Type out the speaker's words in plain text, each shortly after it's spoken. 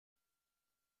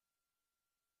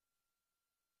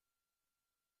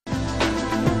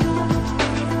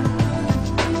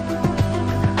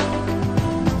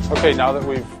Okay, now that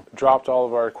we've dropped all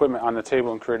of our equipment on the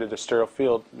table and created a sterile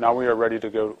field, now we are ready to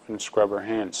go and scrub our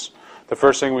hands. The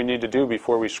first thing we need to do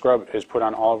before we scrub is put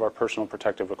on all of our personal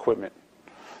protective equipment.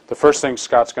 The first thing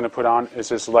Scott's going to put on is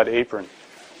his lead apron.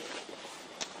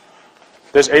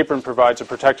 This apron provides a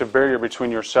protective barrier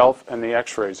between yourself and the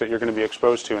x-rays that you're going to be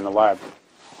exposed to in the lab.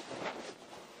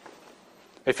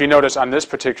 If you notice on this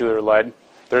particular lead,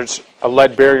 there's a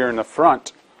lead barrier in the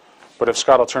front, but if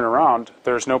Scott will turn around,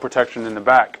 there's no protection in the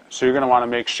back. So you're going to want to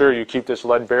make sure you keep this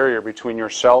lead barrier between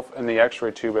yourself and the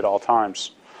x-ray tube at all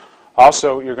times.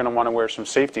 Also, you're going to want to wear some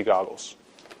safety goggles.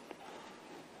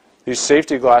 These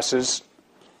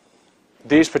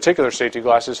particular safety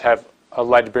glasses have a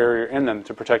lead barrier in them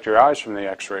to protect your eyes from the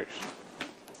x-rays.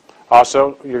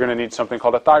 Also, you're going to need something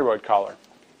called a thyroid collar.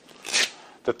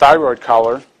 The thyroid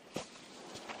collar,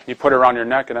 you put around your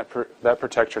neck, and that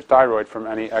protects your thyroid from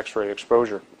any x-ray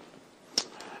exposure.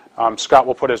 Scott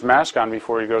will put his mask on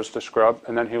before he goes to scrub,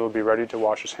 and then he will be ready to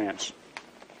wash his hands.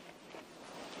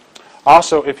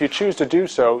 Also, if you choose to do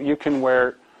so, you can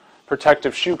wear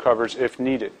protective shoe covers if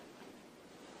needed.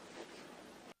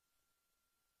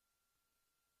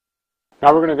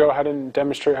 Now we're going to go ahead and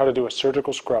demonstrate how to do a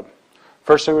surgical scrub.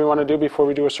 First thing we want to do before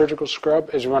we do a surgical scrub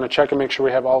is we want to check and make sure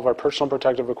we have all of our personal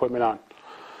protective equipment on.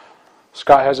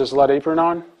 Scott has his lead apron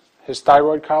on, his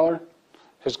thyroid collar,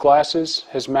 his glasses,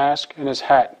 his mask, and his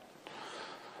hat.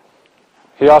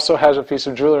 He also has a piece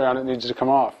of jewelry on that needs to come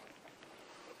off.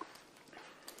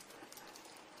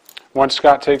 Once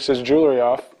Scott takes his jewelry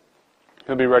off,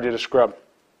 he'll be ready to scrub.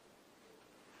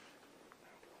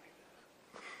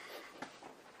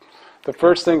 The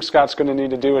first thing Scott's going to need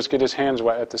to do is get his hands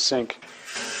wet at the sink.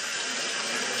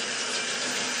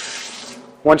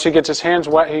 Once he gets his hands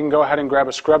wet, he can go ahead and grab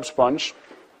a scrub sponge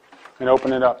and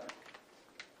open it up.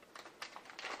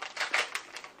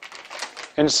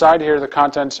 Inside here, the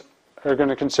contents are going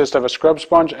to consist of a scrub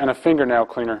sponge and a fingernail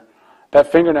cleaner.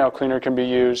 That fingernail cleaner can be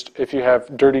used if you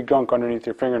have dirty gunk underneath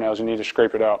your fingernails and you need to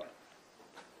scrape it out.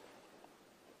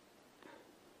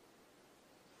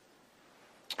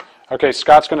 Okay,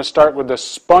 Scott's going to start with the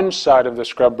sponge side of the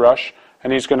scrub brush,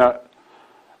 and he's going to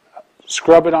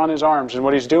scrub it on his arms. And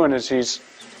what he's doing is he's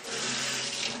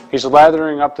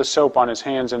lathering up the soap on his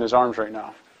hands and his arms right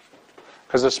now,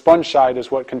 because the sponge side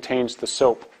is what contains the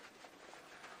soap.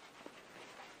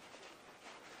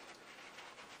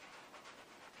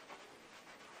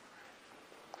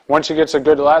 Once he gets a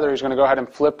good lather, he's going to go ahead and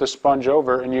flip the sponge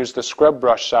over and use the scrub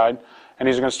brush side, and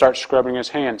he's going to start scrubbing his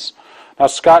hands. Now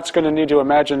Scott's going to need to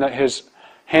imagine that his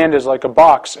hand is like a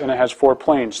box and it has 4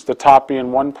 planes, the top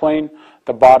being one plane,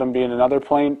 the bottom being another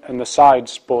plane, and the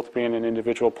sides both being an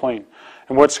individual plane.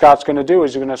 And what Scott's going to do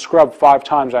is he's going to scrub 5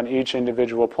 times on each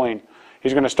individual plane.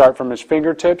 He's going to start from his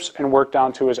fingertips and work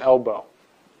down to his elbow.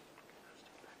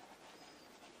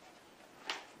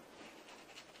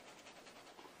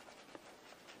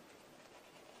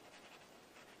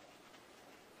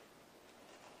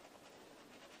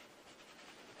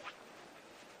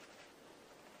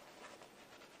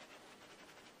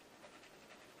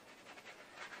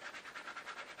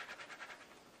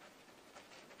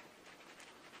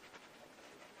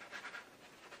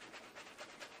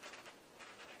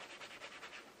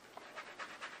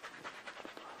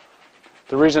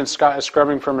 The reason Scott is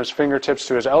scrubbing from his fingertips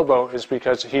to his elbow is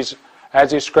because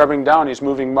as he's scrubbing down, he's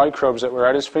moving microbes that were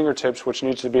at his fingertips, which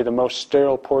needs to be the most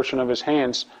sterile portion of his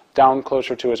hands, down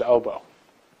closer to his elbow.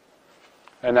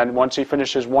 And then once he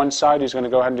finishes one side, he's going to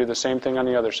go ahead and do the same thing on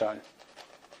the other side.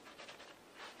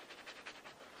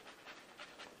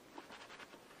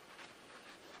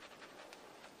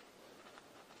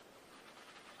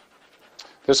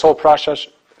 This whole process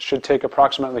should take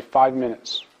approximately 5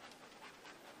 minutes.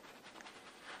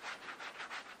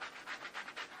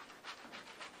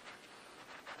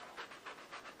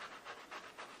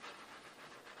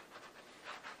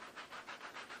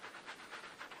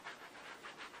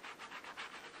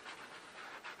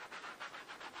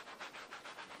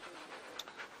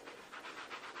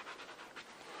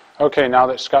 Okay, now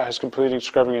that Scott has completed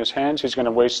scrubbing his hands, he's going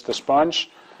to waste the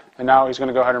sponge, and now he's going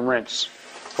to go ahead and rinse.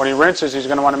 When he rinses, he's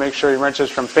going to want to make sure he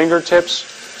rinses from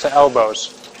fingertips to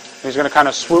elbows. He's going to kind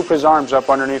of swoop his arms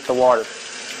up underneath the water.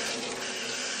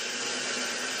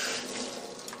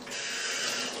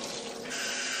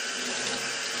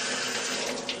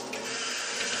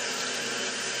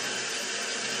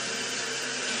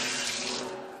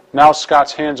 Now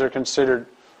Scott's hands are considered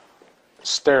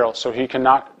sterile, so he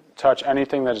cannot touch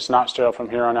anything that is not sterile from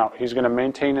here on out. He's going to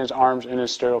maintain his arms in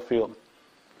his sterile field.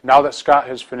 Now that Scott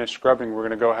has finished scrubbing, we're going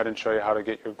to go ahead and show you how to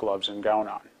get your gloves and gown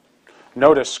on.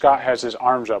 Notice Scott has his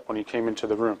arms up when he came into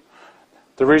the room.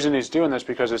 The reason he's doing this is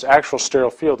because his actual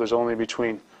sterile field is only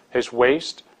between his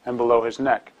waist and below his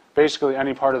neck. Basically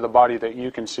any part of the body that you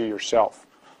can see yourself.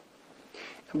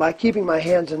 And by keeping my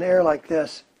hands in air like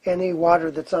this, any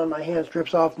water that's on my hands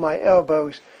drips off my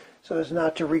elbows so as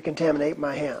not to recontaminate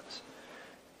my hands.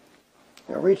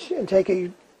 Now reach and take a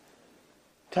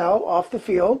towel off the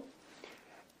field,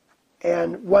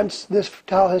 and once this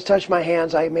towel has touched my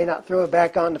hands, I may not throw it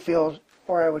back on the field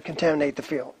or I would contaminate the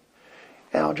field.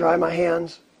 And I'll dry my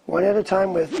hands one at a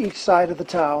time with each side of the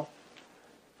towel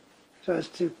so as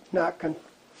to not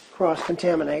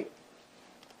cross-contaminate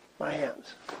my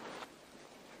hands.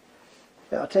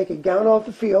 Now I'll take a gown off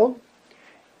the field.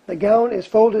 The gown is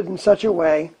folded in such a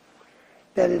way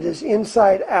that it is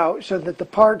inside out so that the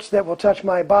parts that will touch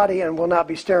my body and will not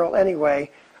be sterile anyway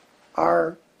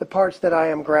are the parts that I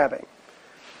am grabbing.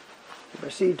 I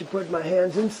proceed to put my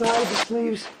hands inside the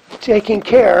sleeves, taking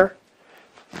care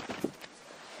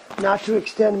not to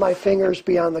extend my fingers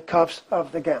beyond the cuffs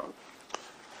of the gown.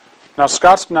 Now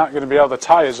Scott's not going to be able to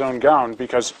tie his own gown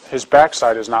because his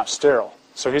backside is not sterile.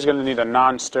 So he's going to need a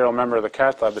non-sterile member of the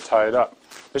cath lab to tie it up.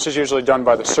 This is usually done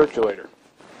by the circulator.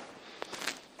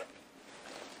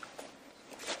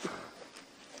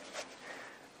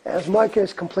 As Mike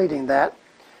is completing that,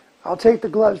 I'll take the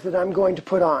gloves that I'm going to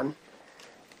put on,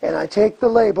 and I take the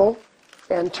label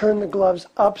and turn the gloves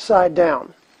upside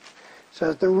down so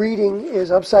that the reading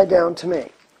is upside down to me,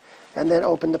 and then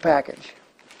open the package.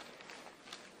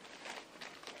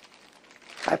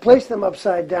 I place them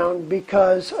upside down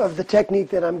because of the technique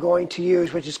that I'm going to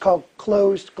use, which is called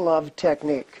closed glove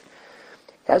technique.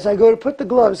 As I go to put the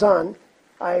gloves on,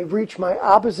 I reach my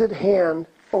opposite hand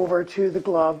over to the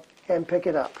glove and pick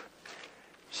it up.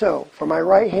 So, for my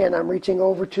right hand, I'm reaching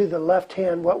over to the left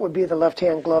hand, what would be the left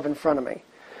hand glove in front of me.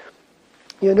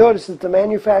 You'll notice that the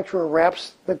manufacturer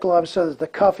wraps the glove so that the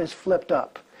cuff is flipped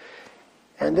up.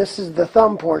 And this is the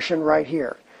thumb portion right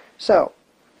here. So,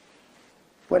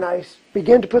 when I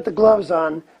begin to put the gloves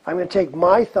on, I'm going to take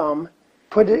my thumb,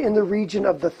 put it in the region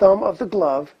of the thumb of the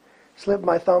glove, slip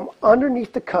my thumb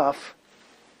underneath the cuff,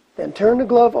 then turn the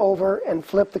glove over and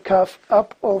flip the cuff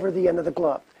up over the end of the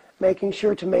glove, making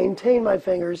sure to maintain my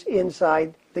fingers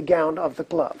inside the gown of the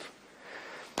glove.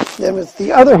 Then with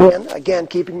the other hand, again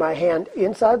keeping my hand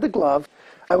inside the glove,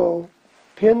 I will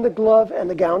pin the glove and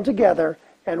the gown together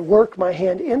and work my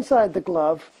hand inside the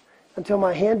glove until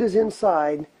my hand is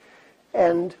inside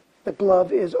and the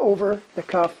glove is over the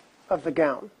cuff of the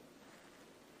gown.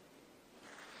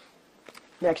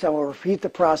 Next, I will repeat the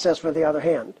process for the other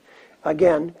hand.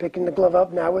 Again, picking the glove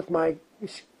up now with my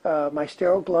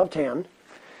sterile gloved hand.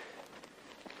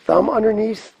 Thumb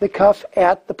underneath the cuff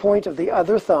at the point of the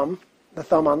other thumb, the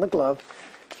thumb on the glove,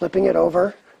 flipping it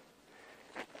over,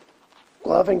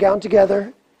 glove and gown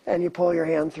together, and you pull your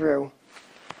hand through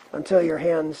until your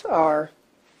hands are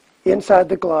inside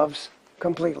the gloves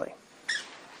completely.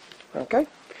 Okay?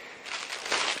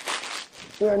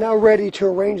 We are now ready to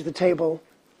arrange the table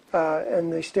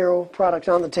and the sterile products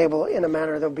on the table in a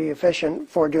manner that will be efficient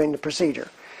for doing the procedure.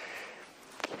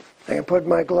 I can put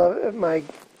my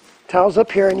towels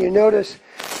up here, and you notice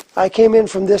I came in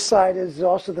from this side. Is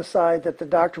also the side that the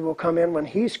doctor will come in when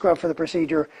he's scrubbed for the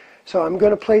procedure. So I'm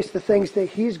going to place the things that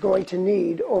he's going to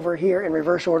need over here in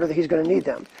reverse order that he's going to need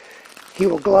them. He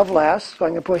will glove last, so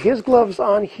I'm going to put his gloves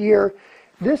on here,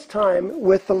 this time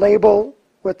with the label,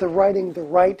 with the writing the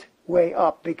right way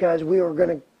up, because we were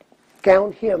going to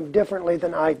gown him differently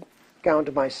than I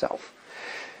gowned myself.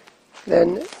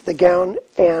 Then the gown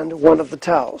and one of the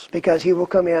towels, because he will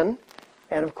come in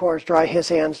and, of course, dry his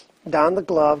hands, don the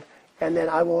glove, and then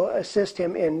I will assist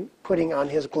him in putting on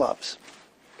his gloves.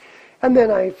 And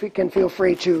then I can feel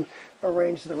free to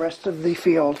arrange the rest of the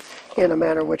field in a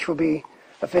manner which will be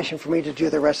efficient for me to do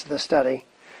the rest of the study.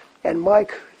 And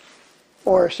Mike,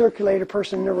 or a circulator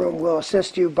person in the room, will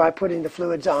assist you by putting the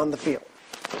fluids on the field.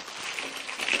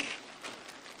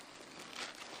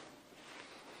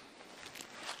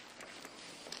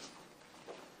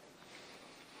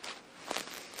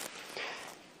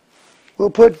 We'll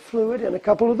put fluid in a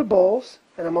couple of the bowls,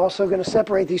 and I'm also going to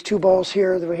separate these two bowls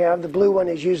here that we have. The blue one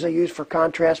is usually used for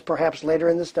contrast, perhaps later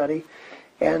in the study,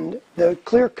 and the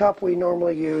clear cup we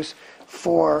normally use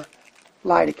for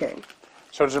lidocaine.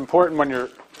 So it's important when you're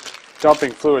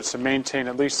dumping fluids to maintain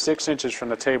at least 6 inches from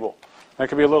the table. That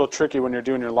can be a little tricky when you're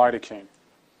doing your lidocaine.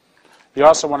 You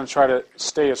also want to try to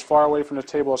stay as far away from the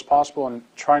table as possible and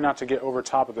try not to get over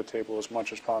top of the table as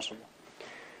much as possible.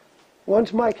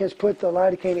 Once Mike has put the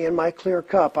lidocaine in my clear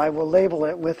cup, I will label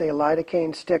it with a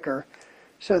lidocaine sticker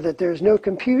so that there's no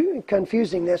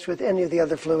confusing this with any of the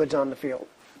other fluids on the field.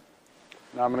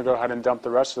 Now I'm going to go ahead and dump the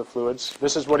rest of the fluids.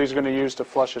 This is what he's going to use to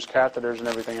flush his catheters and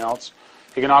everything else.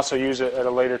 He can also use it at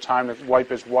a later time to wipe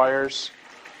his wires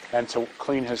and to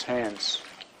clean his hands.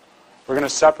 We're going to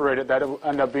separate it. That will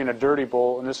end up being a dirty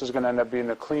bowl, and this is going to end up being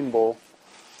a clean bowl.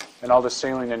 And all the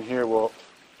saline in here will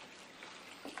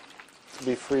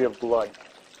be free of blood.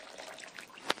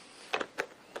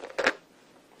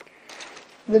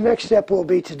 The next step will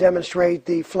be to demonstrate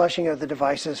the flushing of the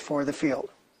devices for the field.